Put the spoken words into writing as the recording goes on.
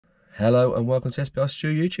Hello and welcome to SBI Stu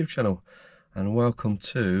YouTube channel, and welcome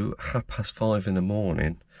to 5:30 in the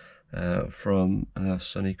morning from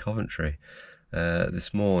sunny Coventry.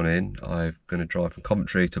 This morning I'm going to drive from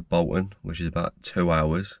Coventry to Bolton, which is about 2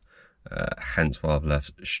 hours, hence why I've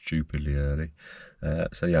left stupidly early.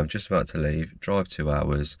 So yeah, I'm just about to leave, drive 2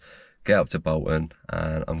 hours, get up to Bolton,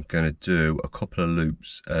 and I'm going to do a couple of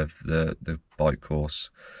loops of the bike course.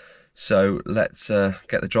 So let's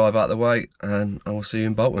get the drive out of the way and I will see you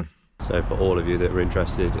in Bolton. So for all of you that are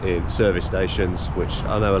interested in service stations, which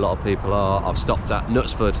I know a lot of people are, I've stopped at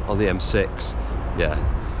Knutsford on the M6.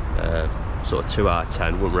 Yeah, sort of 2 out of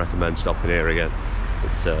 10, wouldn't recommend stopping here again.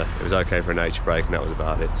 It was okay for a nature break and that was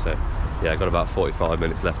about it. So yeah, I've got about 45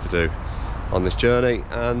 minutes left to do on this journey,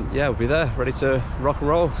 and yeah, we'll be there ready to rock and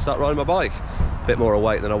roll, start riding my bike. A bit more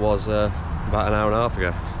awake than I was about an hour and a half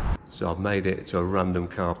ago. So I've made it to a random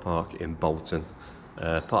car park in Bolton,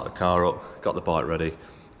 parked the car up, got the bike ready,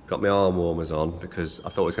 got my arm warmers on because I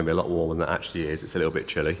thought it was going to be a lot warmer than it actually is. It's a little bit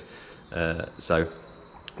chilly. So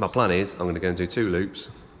my plan is I'm going to go and do 2 loops.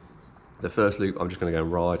 The first loop I'm just going to go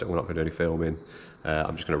and ride. I'm not going to do any filming.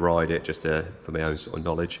 I'm just going to ride it just for my own sort of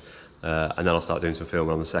knowledge, and then I'll start doing some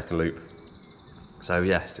filming on the second loop. So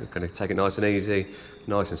yeah, I'm going to take it nice and easy,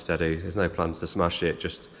 nice and steady. There's no plans to smash it,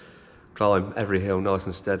 just climb every hill nice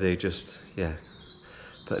and steady, just yeah,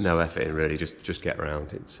 put no effort in really, just get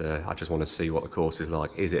around. I just want to see what the course is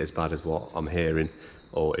like. Is it as bad as what I'm hearing,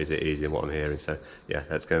 or is it easier than what I'm hearing? So yeah,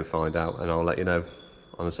 let's go and find out, and I'll let you know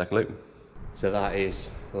on the second loop. So that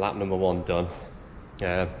is lap number 1 done.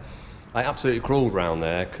 I absolutely crawled around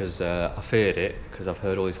there because I feared it, because I've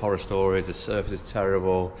heard all these horror stories. The surface is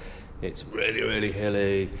terrible, it's really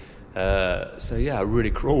hilly. So yeah, I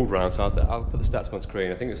really crawled around. So I'll put the stats on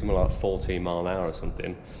screen. I think it was something like 14 mile an hour or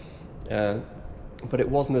something. But it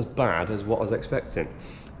wasn't as bad as what I was expecting.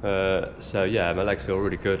 So yeah, my legs feel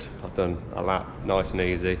really good. I've done a lap nice and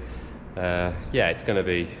easy. Yeah, it's going to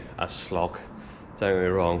be a slog, don't get me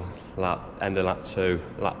wrong. End of lap 2,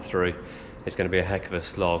 lap 3, it's going to be a heck of a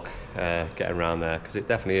slog getting around there, because it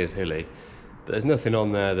definitely is hilly, but there's nothing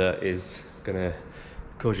on there that is going to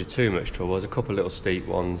cause you too much trouble. There's a couple of little steep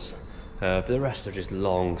ones, but the rest are just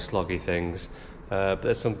long sloggy things, but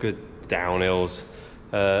there's some good downhills.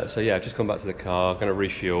 So yeah, I've just come back to the car, going to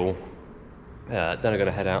refuel, then I'm going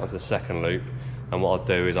to head out onto the second loop, and what I'll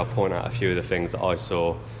do is I'll point out a few of the things that I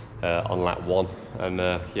saw on lap 1,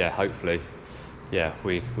 and yeah, hopefully yeah,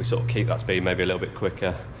 we sort of keep that speed maybe a little bit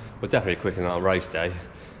quicker. We're definitely quicker than our race day.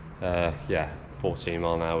 Yeah, 14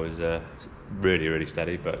 mile an hour is really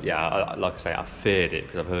steady, but yeah, like I say, I feared it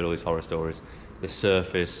because I've heard all these horror stories. The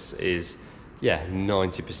surface is yeah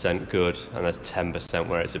 90% good, and there's 10%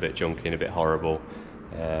 where it's a bit junky and a bit horrible.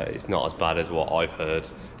 It's not as bad as what I've heard.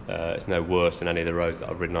 It's no worse than any of the roads that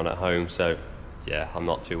I've ridden on at home, so yeah, I'm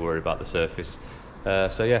not too worried about the surface.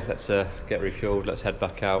 So yeah, let's get refueled, let's head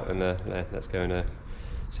back out, and let's go and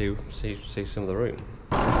see some of the route.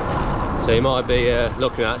 So you might be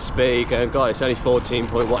looking at speed going, God, it's only 14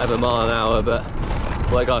 point whatever mile an hour, but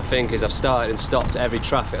what I gotta think is I've started and stopped at every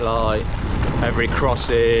traffic light, every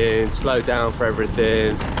crossing, slowed down for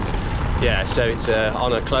everything. Yeah, so it's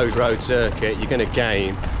on a closed road circuit, you're gonna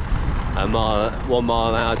gain a mile, 1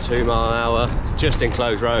 mile an hour, 2 mile an hour, just in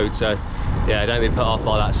closed road. So yeah, don't be put off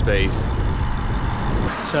by that speed.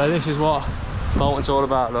 So this is what Bolton's all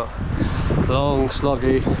about, look. Long,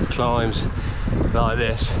 sloggy climbs like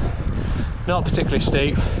this. Not particularly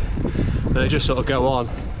steep, but they just sort of go on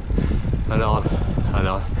and on and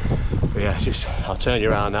on. But yeah, I'll turn you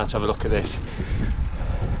around now to have a look at this.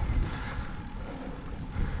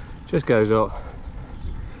 Just goes up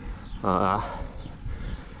like that.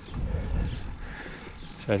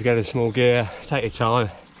 So if you get in small gear, take your time,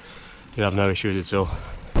 you'll have no issues at all.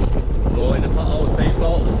 Avoid the potholes,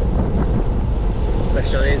 people,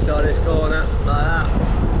 especially on the inside of this corner, like that.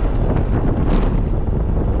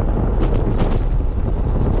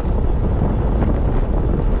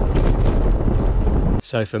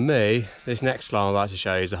 So for me, this next climb I'd like to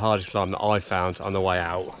show you is the hardest climb that I found on the way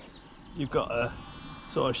out. You've got a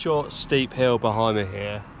sort of short, steep hill behind me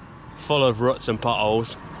here, full of ruts and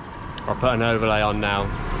potholes. I'll put an overlay on now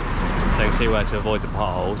so you can see where to avoid the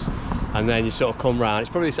potholes. And then you sort of come round.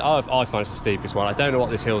 It's probably, I find it's the steepest one. I don't know what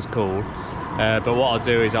this hill's called, but what I'll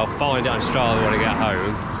do is I'll find it on Strava when I get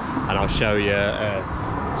home, and I'll show you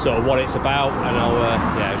sort of what it's about, and I'll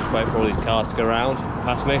yeah, just wait for all these cars to go around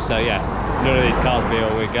past me. So yeah, none of these cars will be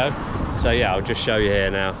on when we go. So yeah, I'll just show you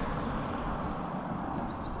here now.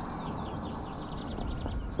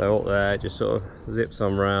 So up there, it just sort of zips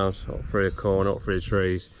on round, up through the corner, up through the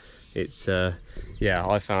trees. It's yeah,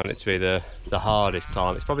 I found it to be the hardest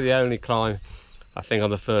climb. It's probably the only climb I think on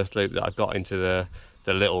the first loop that I got into the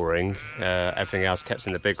little ring, everything else kept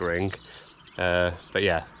in the big ring. But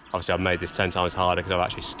yeah, obviously I've made this 10 times harder because I've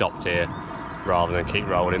actually stopped here rather than keep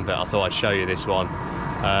rolling, but I thought I'd show you this one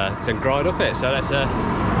to grind up it. So let's go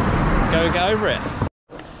and get over it.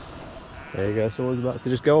 There you go, someone's about to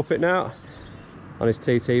just go up it now on his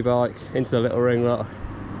TT bike into the little ring lot.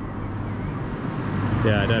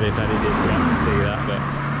 Yeah, I don't know if any did see that, but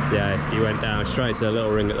yeah, he went down straight to the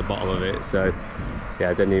little ring at the bottom of it, so yeah,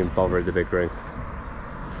 I didn't even bother with the big ring.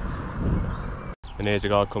 And here's a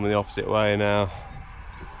guy coming the opposite way now.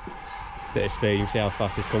 Bit of speed, you can see how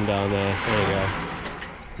fast he's come down there. There you go.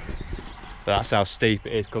 But that's how steep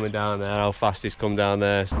it is coming down there, how fast he's come down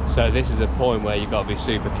there. So this is a point where you've got to be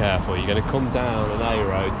super careful. You're going to come down an A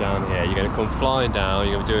road down here, you're going to come flying down,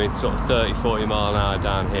 you're going to be doing sort of 30-40 mile an hour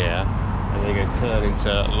down here, and then you're going to turn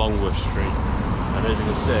into Longworth Street. And as you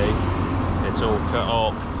can see, it's all cut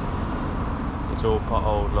up, it's all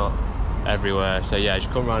potholed up everywhere. So yeah, as you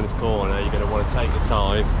come around this corner, you're going to want to take your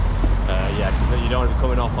time. Yeah, you don't want to be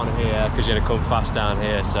coming off on here because you're going to come fast down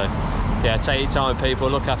here. So yeah, take your time, people,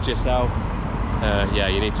 look after yourself. Yeah,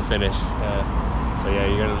 you need to finish. But yeah,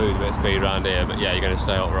 you're going to lose a bit of speed around here, but yeah, you're going to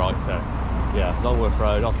stay upright. So yeah, Longworth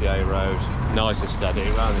Road, off the A road, nice and steady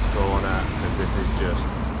around this corner, because this is just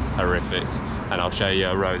horrific. And I'll show you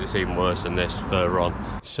a road that's even worse than this further on.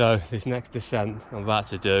 So this next descent I'm about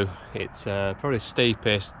to do, it's probably the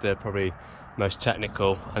steepest, probably most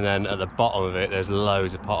technical, and then at the bottom of it there's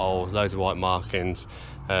loads of potholes, loads of white markings.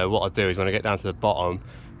 What I'll do is when I get down to the bottom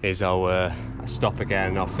is I'll stop again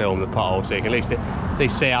and I'll film the potholes so you can at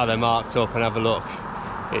least see how they're marked up and have a look.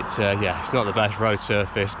 It's yeah, it's not the best road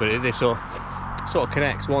surface, but this sort of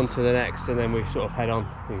connects one to the next, and then we sort of head on.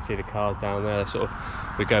 You can see the cars down there,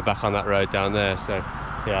 we go back on that road down there. So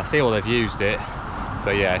yeah, I see all they've used it,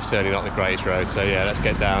 but yeah, it's certainly not the greatest road. So yeah, let's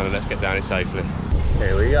get down and let's get down it safely.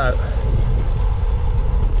 Here we go.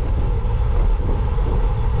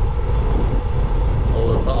 All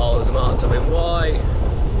the potholes are marked up in white,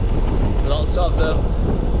 lots of them.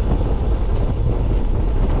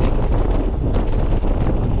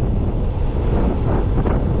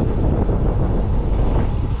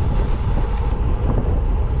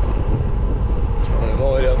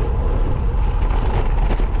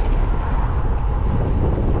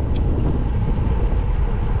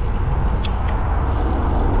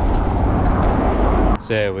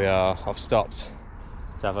 So here we are, I've stopped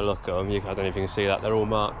to have a look at them. I don't know if you can see that, they're all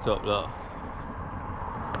marked up, look.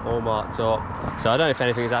 All marked up. So I don't know if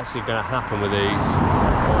anything's actually going to happen with these,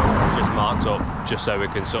 or just marked up just so we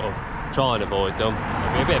can sort of try and avoid them.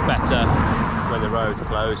 It'll be a bit better when the road's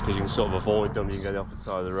closed because you can sort of avoid them, you can go the opposite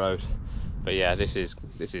side of the road. But yeah, this is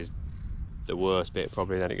the worst bit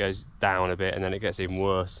probably, then it goes down a bit and then it gets even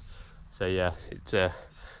worse. So yeah,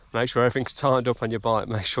 make sure everything's tightened up on your bike,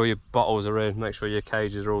 make sure your bottles are in, make sure your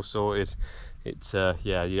cages are all sorted.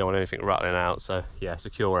 Yeah, you don't want anything rattling out, so yeah,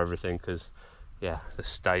 secure everything, because yeah, the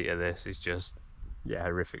state of this is just, yeah,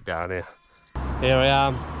 horrific down here. Here I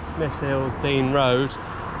am, Smiths Hills, Dean Road.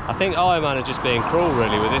 I think Ironman are just being cruel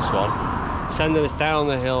really with this one, sending us down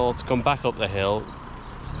the hill to come back up the hill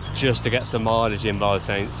just to get some mileage in by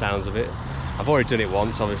the sounds of it. I've already done it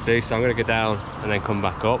once obviously, so I'm going to go down and then come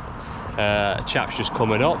back up. A chap's just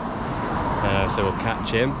coming up, so we'll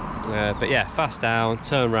catch him. But yeah, fast down,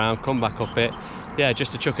 turn around, come back up it. Yeah,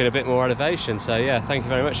 just to chuck in a bit more elevation. So yeah, thank you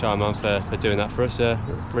very much, Ironman, for doing that for us.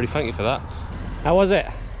 Really thank you for that. How was it?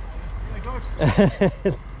 Really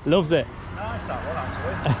good. Loves it. It's nice that one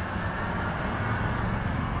actually.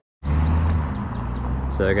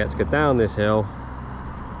 So I get to go down this hill.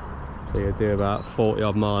 So you'll do about 40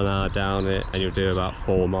 odd mile an hour down it, and you'll do about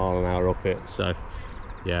 4 mile an hour up it. So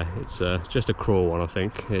yeah, it's just a cruel one, I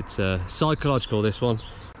think. It's psychological, this one.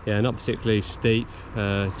 Yeah, not particularly steep,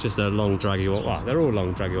 just a long draggy one. Well, they're all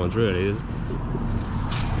long draggy ones really.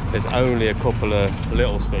 There's only a couple of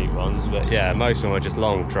little steep ones, but yeah, most of them are just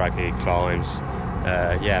long draggy climbs.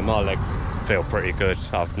 Yeah, my legs feel pretty good.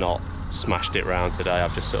 I've not smashed it around today,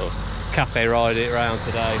 I've just sort of cafe ride it around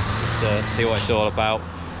today, just to see what it's all about.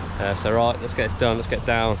 So right, let's get this done, let's get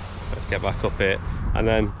down, let's get back up it, and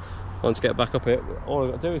then once I get back up it, all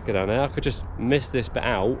I've got to do is go down there. I could just miss this bit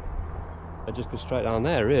out and just go straight down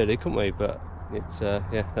there really, couldn't we? But it's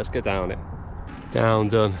yeah, let's get down it. Down,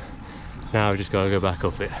 done. Now we've just got to go back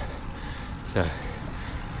up it. So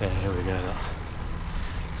yeah, here we go, look.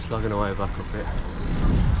 Slugging away back up it.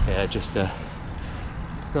 Yeah, just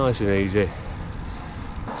nice and easy.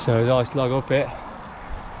 So as I slug up it,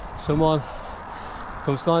 someone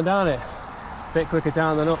comes flying down it. A bit quicker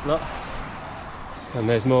down than up, look. And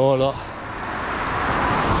there's more, look.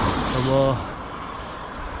 And more.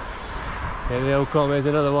 Here the old come, here's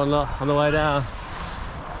another one, look, on the way down.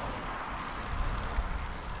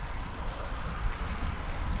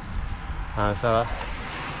 Hi fella.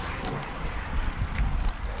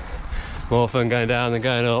 More fun going down than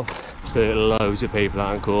going up. So loads of people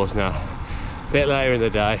out on course now. A bit later in the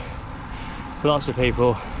day. Lots of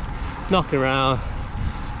people knocking around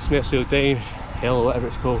Smithfield Dean Hill or whatever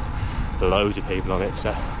it's called. Loads of people on it, so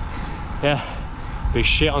yeah, be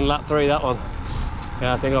shit on lap 3 that one.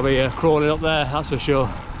 Yeah, I think I'll be crawling up there, that's for sure.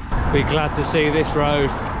 Be glad to see this road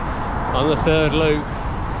on the 3rd loop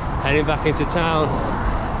heading back into town,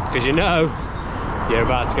 because you know you're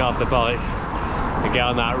about to get off the bike and get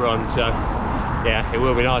on that run. So yeah, it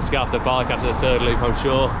will be nice to get off the bike after the 3rd loop, I'm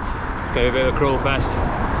sure. It's going to be a bit of a crawl fest.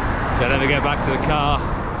 So then we get back to the car,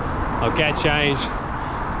 I'll get changed,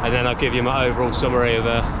 and then I'll give you my overall summary of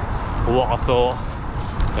what I thought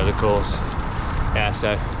of the course. Yeah,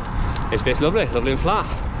 so this bit's lovely and flat.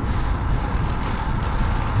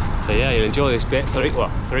 So yeah, you'll enjoy this bit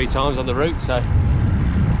 3 times on the route. So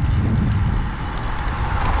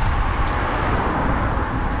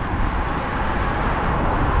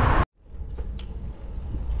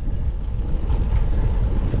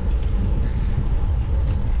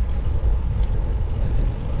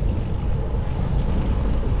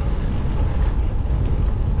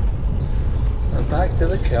back to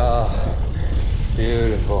the car.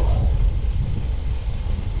 Beautiful.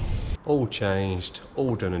 All changed,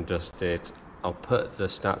 all done and dusted. I'll put the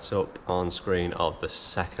stats up on screen of the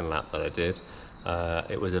 2nd lap that I did.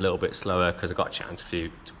 It was a little bit slower because I got chatting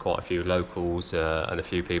to quite a few locals and a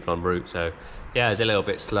few people en route. So yeah, it's a little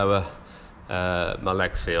bit slower. My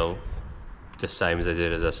legs feel the same as they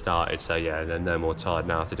did as I started. So yeah, they're no more tired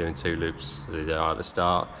now after doing 2 loops as they are at the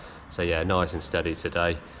start. So yeah, nice and steady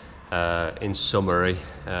today. In summary,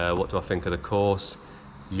 what do I think of the course?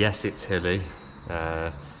 Yes, it's hilly.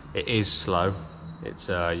 It is slow. It's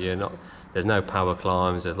there's no power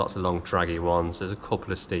climbs. There's lots of long draggy ones. There's a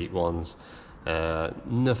couple of steep ones.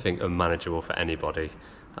 Nothing unmanageable for anybody.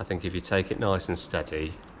 I think if you take it nice and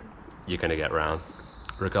steady, you're going to get round,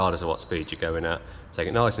 regardless of what speed you're going at. Take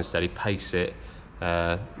it nice and steady, pace it.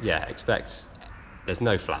 Yeah, expect. There's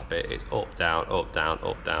no flat bit. It's up, down, up, down,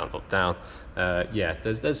 up, down, up, down. Yeah,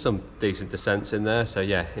 there's some decent descents in there, so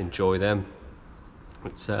yeah, enjoy them.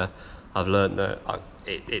 I've learned that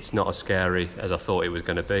it's not as scary as I thought it was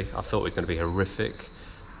going to be. I thought it was going to be horrific.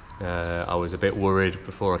 I was a bit worried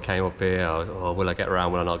before I came up here. Oh, will I get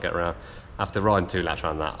around? Will I not get around? After riding 2 laps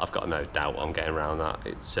around that, I've got no doubt I'm getting around that.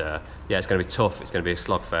 Yeah, it's going to be tough. It's going to be a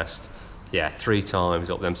slogfest. Yeah, 3 times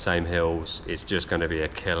up them same hills. It's just going to be a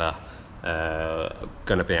killer.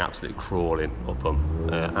 Going to be absolutely crawling up them,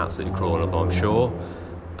 I'm sure,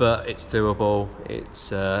 but it's doable.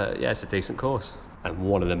 Yeah, it's a decent course. And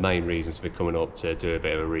one of the main reasons for coming up to do a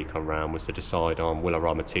bit of a recon round was to decide on, will I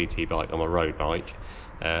ride my TT bike or my road bike.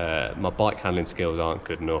 My bike handling skills aren't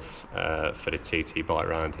good enough for the TT bike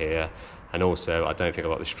around here, and also I don't think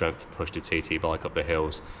I've got the strength to push the TT bike up the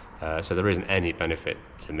hills, so there isn't any benefit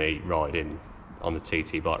to me riding on the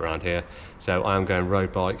TT bike around here. So I am going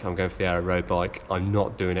road bike. I'm going for the Aero road bike. I'm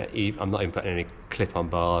not doing it. I'm not even putting any clip-on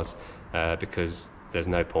bars because there's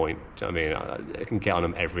no point. Do you know what I mean? I can get on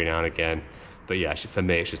them every now and again, but yeah, for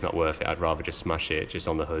me it's just not worth it. I'd rather just smash it just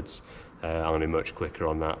on the hoods. I'm gonna be much quicker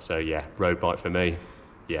on that. So yeah, road bike for me.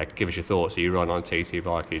 Yeah, give us your thoughts. Are you riding on a TT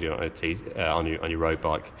bike? Are you doing it on your road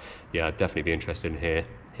bike? Yeah, I'd definitely be interested in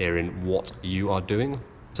hearing what you are doing.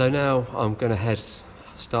 So now I'm gonna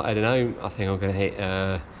start heading home. I think I'm going to hit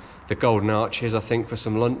the Golden Arches, I think, for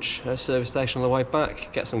some lunch at a service station on the way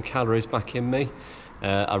back, get some calories back in me.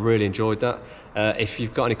 I really enjoyed that. If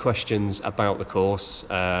you've got any questions about the course,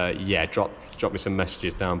 yeah, drop me some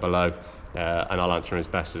messages down below and I'll answer them as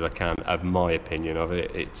best as I can of my opinion of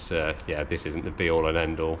it. It's yeah, this isn't the be all and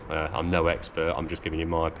end all. I'm no expert, I'm just giving you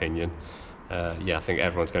my opinion. Yeah, I think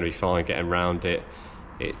everyone's going to be fine getting around it.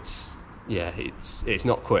 Yeah, it's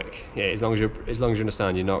not quick. Yeah, as long as you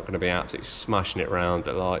understand you're not going to be absolutely smashing it around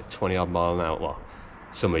at like 20 odd mile an hour. Well,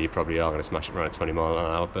 some of you probably are going to smash it around at 20 mile an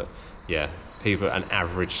hour, but yeah, an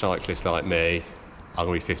average cyclist like me, I'm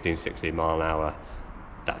going to be 15, 16 mile an hour.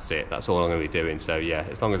 That's it. That's all I'm going to be doing. So yeah,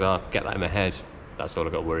 as long as I get that in my head, that's all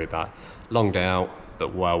I've got to worry about. Long day out,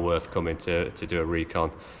 but well worth coming to do a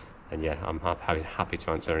recon. And yeah, I'm happy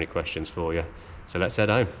to answer any questions for you. So let's head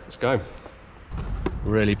home. Let's go.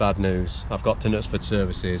 Really bad news. I've got to Knutsford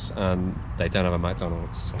Services and they don't have a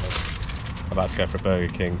McDonald's, so I'm about to go for a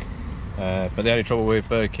Burger King. But the only trouble with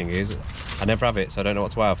Burger King is I never have it, so I don't know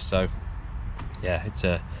what to have. So yeah, it's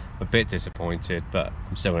a bit disappointed, but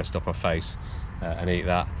I'm still going to stop my face and eat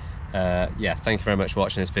that. Yeah, thank you very much for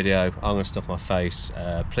watching this video. I'm going to stuff my face.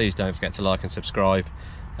 Please don't forget to like and subscribe.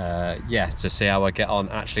 Yeah, to see how I get on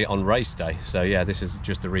actually on race day. So yeah, this is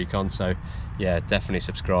just a recon, so yeah, definitely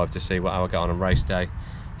subscribe to see how I get on race day.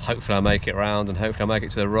 Hopefully I make it round, and hopefully I make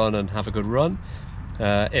it to the run and have a good run.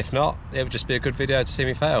 If not, it would just be a good video to see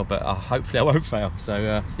me fail, but hopefully I won't fail.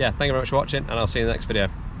 So yeah, thank you very much for watching, and I'll see you in the next video.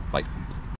 Bye.